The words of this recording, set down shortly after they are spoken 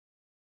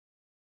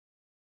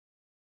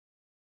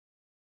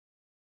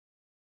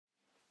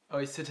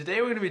Alright, so today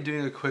we're going to be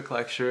doing a quick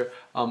lecture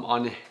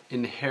on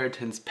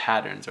inheritance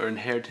patterns or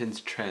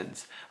inheritance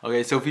trends.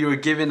 Okay, so if we were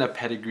given a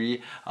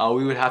pedigree,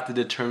 we would have to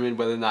determine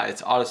whether or not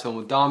it's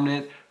autosomal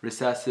dominant,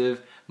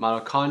 recessive,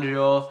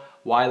 mitochondrial,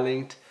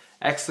 Y-linked,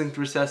 X-linked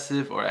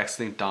recessive, or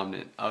X-linked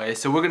dominant. Okay,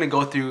 so we're going to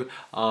go through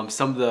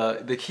some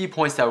of the key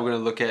points that we're going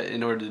to look at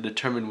in order to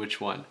determine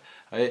which one.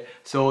 Right?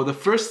 So the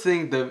first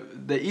thing,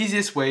 the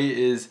easiest way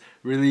is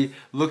really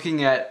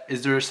looking at,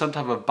 is there some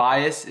type of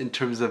bias in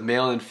terms of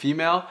male and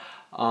female?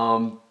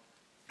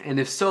 And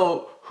if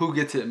so, who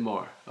gets it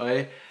more,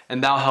 okay?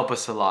 And that'll help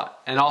us a lot.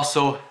 And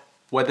also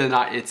whether or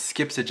not it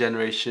skips a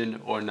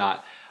generation or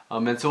not.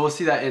 And so we'll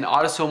see that in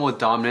autosomal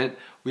dominant,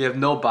 we have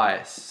no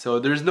bias. So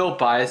there's no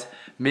bias.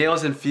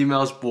 Males and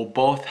females will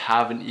both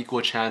have an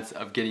equal chance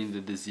of getting the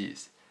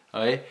disease,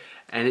 okay?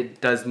 And it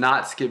does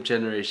not skip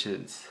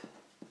generations.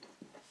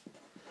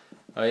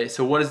 Alright,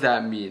 so what does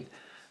that mean?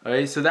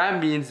 Alright, so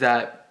that means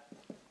that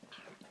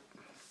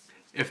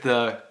if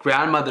the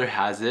grandmother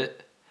has it,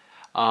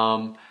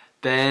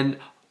 then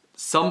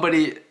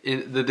somebody,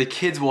 the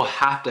kids will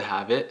have to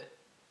have it,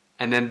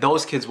 and then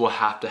those kids will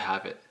have to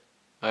have it,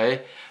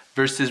 right?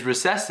 Versus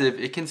recessive,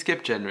 it can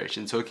skip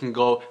generations. So it can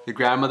go, the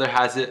grandmother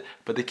has it,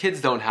 but the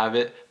kids don't have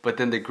it, but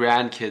then the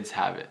grandkids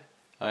have it,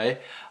 right?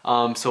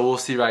 So we'll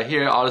see right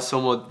here,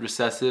 autosomal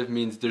recessive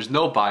means there's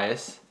no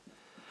bias,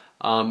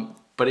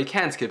 but it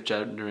can skip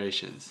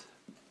generations.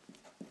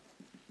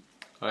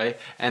 Right?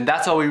 And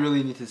that's all we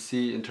really need to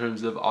see in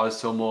terms of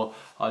autosomal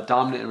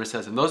dominant and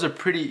recessive. Those are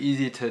pretty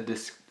easy to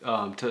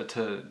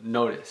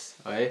notice.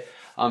 Right?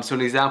 So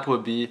an example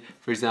would be,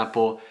 for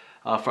example,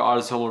 for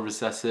autosomal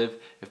recessive,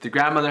 if the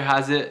grandmother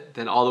has it,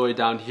 then all the way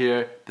down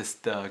here,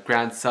 the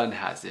grandson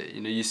has it.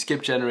 You know, you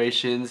skip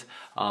generations.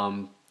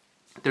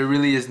 There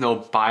really is no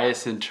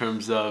bias in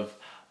terms of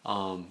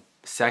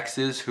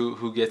sexes,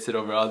 who gets it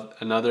over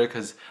another,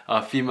 because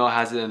a female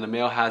has it and a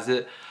male has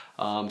it.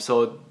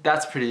 So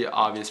that's pretty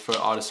obvious for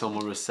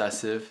autosomal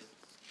recessive.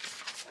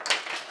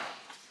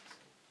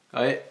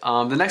 Alright,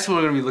 the next one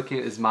we're going to be looking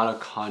at is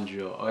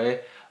mitochondrial.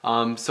 Alright,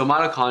 so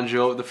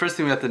mitochondrial, the first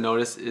thing we have to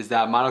notice is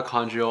that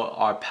mitochondrial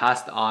are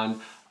passed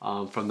on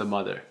from the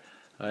mother.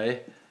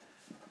 Alright,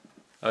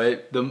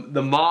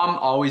 the mom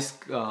always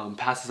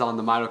passes on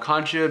the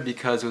mitochondria,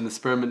 because when the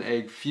sperm and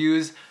egg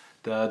fuse,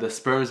 the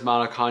sperm's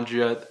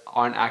mitochondria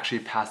aren't actually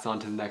passed on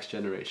to the next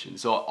generation.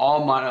 So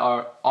all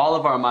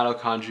of our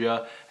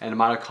mitochondria and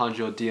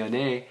mitochondrial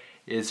DNA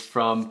is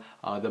from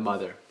the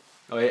mother.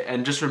 Okay?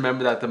 And just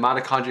remember that the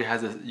mitochondria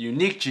has a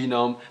unique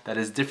genome that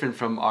is different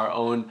from our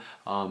own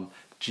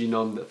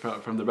genome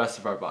from the rest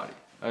of our body.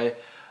 Okay?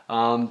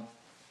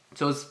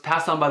 So it's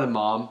passed on by the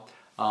mom.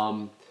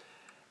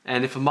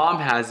 And if a mom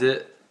has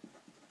it,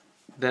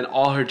 then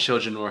all her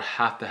children will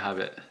have to have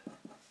it.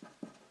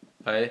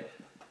 Okay?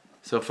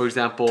 So for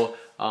example,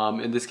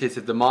 in this case,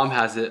 if the mom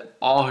has it,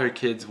 all her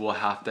kids will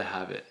have to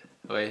have it.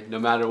 Okay? No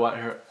matter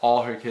what,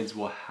 all her kids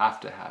will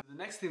have to have it.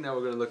 The next thing that we're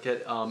going to look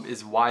at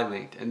is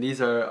Y-linked. And these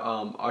are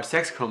our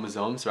sex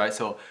chromosomes, right?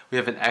 So we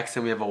have an X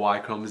and we have a Y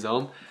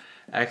chromosome.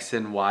 X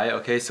and Y,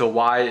 okay? So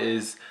Y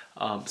is,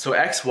 so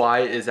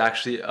XY is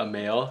actually a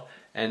male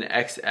and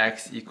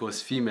XX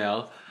equals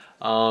female.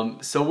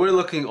 So we're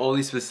looking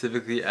only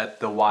specifically at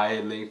the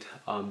Y-linked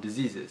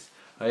diseases.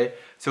 Right?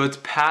 So it's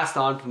passed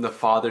on from the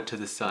father to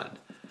the son,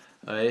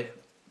 right?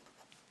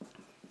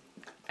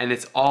 And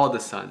it's all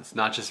the sons,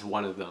 not just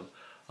one of them.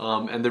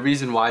 And the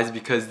reason why is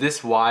because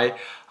this Y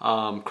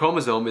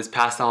chromosome is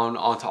passed on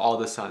onto all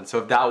the sons. So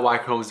if that Y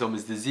chromosome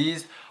is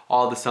diseased,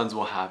 all the sons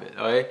will have it,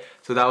 right?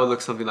 So that would look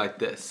something like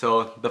this.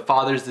 So the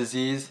father's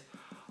disease,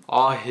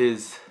 all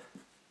his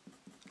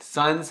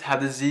sons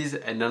have the disease,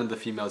 and none of the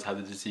females have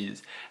the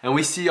disease. And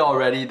we see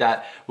already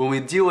that when we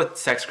deal with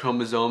sex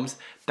chromosomes,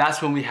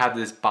 that's when we have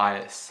this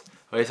bias.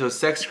 Right? So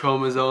sex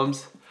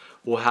chromosomes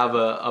will have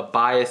a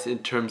bias in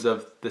terms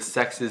of the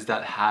sexes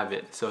that have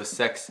it. So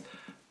sex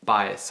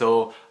bias.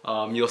 So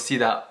you'll see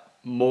that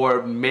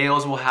more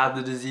males will have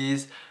the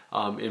disease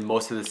in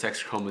most of the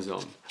sex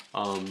chromosome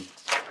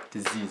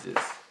diseases.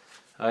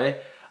 Alright?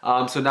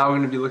 So now we're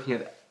going to be looking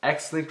at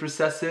X-linked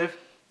recessive.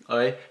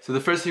 Alright? So the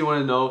first thing you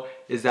want to know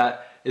is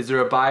that, is there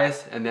a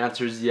bias? And the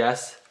answer is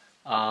yes.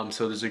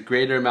 So there's a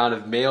greater amount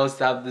of males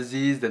that have the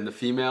disease than the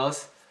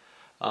females.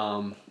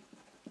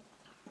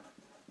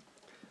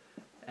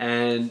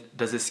 And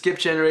does it skip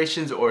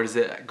generations, or does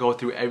it go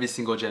through every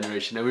single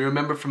generation? And we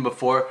remember from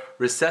before,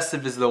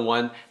 recessive is the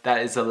one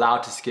that is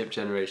allowed to skip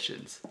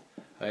generations.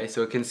 Right?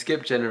 So it can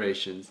skip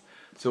generations.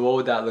 So what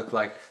would that look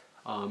like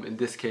in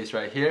this case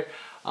right here?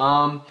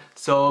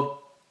 So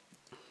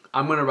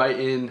I'm going to write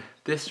in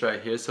this right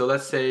here. So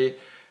let's say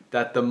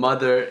that the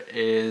mother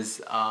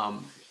is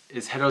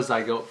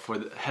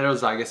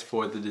heterozygous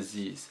for the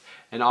disease.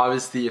 And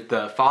obviously if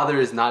the father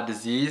is not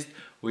diseased,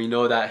 we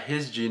know that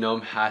his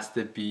genome has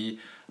to be,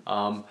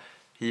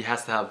 he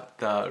has to have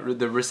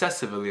the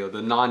recessive allele,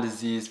 the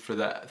non-disease for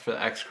the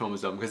X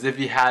chromosome. Because if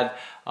he had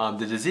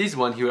the diseased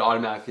one, he would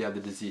automatically have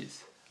the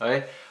disease.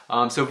 Right?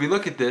 So if we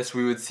look at this,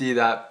 we would see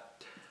that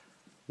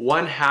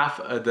 1/2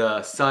 of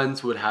the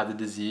sons would have the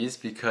disease,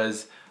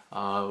 because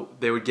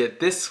they would get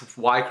this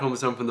Y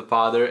chromosome from the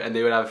father, and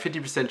they would have a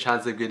 50%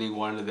 chance of getting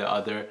one or the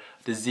other,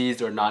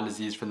 diseased or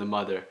non-diseased, from the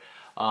mother.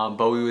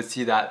 But we would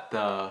see that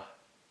the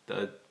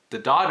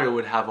daughter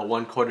would have a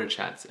 1/4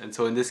 chance. And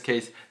so in this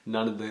case,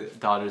 none of the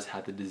daughters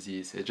had the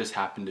disease. It just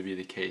happened to be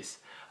the case.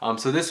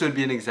 So this would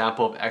be an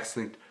example of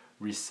X-linked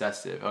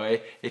recessive,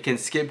 okay? It can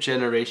skip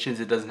generations.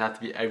 It doesn't have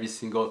to be every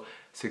single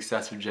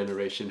successive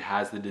generation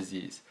has the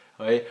disease,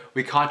 okay?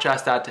 We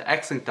contrast that to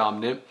X-linked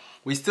dominant.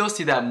 We still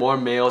see that more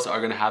males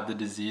are gonna have the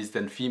disease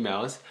than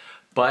females,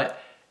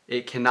 but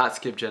it cannot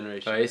skip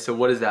generations, okay? So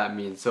what does that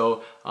mean?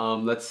 So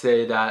let's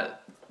say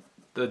that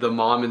the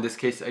mom in this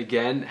case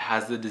again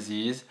has the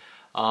disease.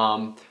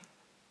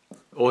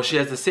 Well, she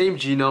has the same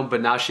genome,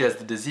 but now she has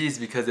the disease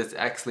because it's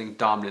X-linked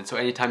dominant. So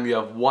anytime you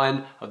have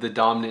one of the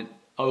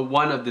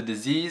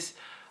disease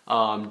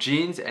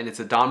genes and it's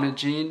a dominant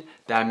gene,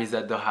 that means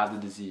that they'll have the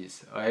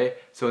disease. Okay?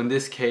 So in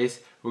this case,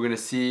 we're gonna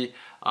see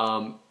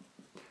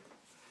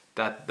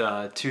that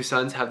the two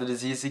sons have the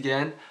disease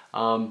again,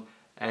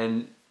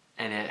 and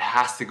it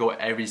has to go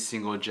every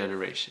single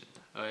generation.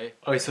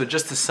 Okay, so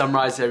just to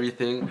summarize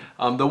everything,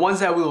 the ones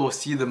that we will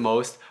see the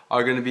most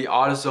are going to be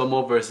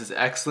autosomal versus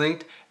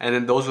X-linked, and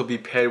then those will be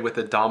paired with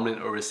a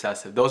dominant or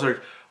recessive. Those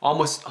are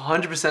almost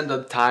 100%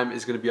 of the time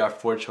is going to be our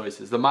 4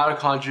 choices. The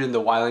mitochondria and the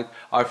Y-linked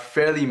are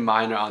fairly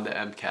minor on the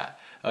MCAT.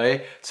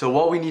 Okay, so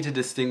what we need to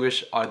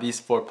distinguish are these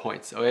 4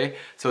 points. Okay,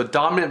 so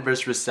dominant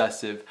versus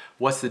recessive,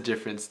 what's the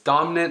difference?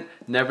 Dominant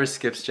never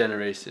skips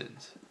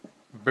generations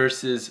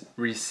versus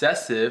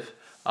recessive,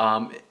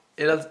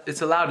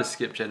 it's allowed to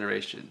skip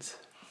generations.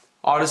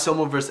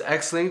 Autosomal versus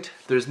X-linked,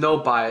 there's no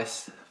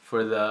bias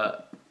for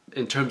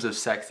in terms of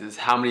sexes,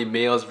 how many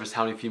males versus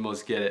how many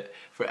females get it.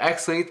 For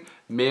X-linked,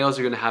 males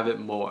are going to have it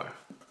more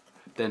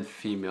than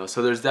females.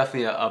 So there's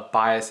definitely a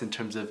bias in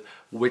terms of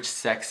which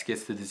sex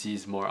gets the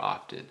disease more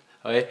often.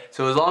 Okay?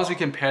 So as long as we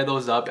can pair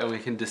those up and we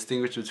can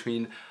distinguish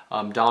between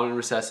dominant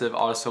recessive,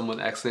 autosomal,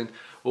 and X-linked,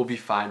 we'll be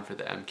fine for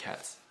the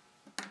MCATs.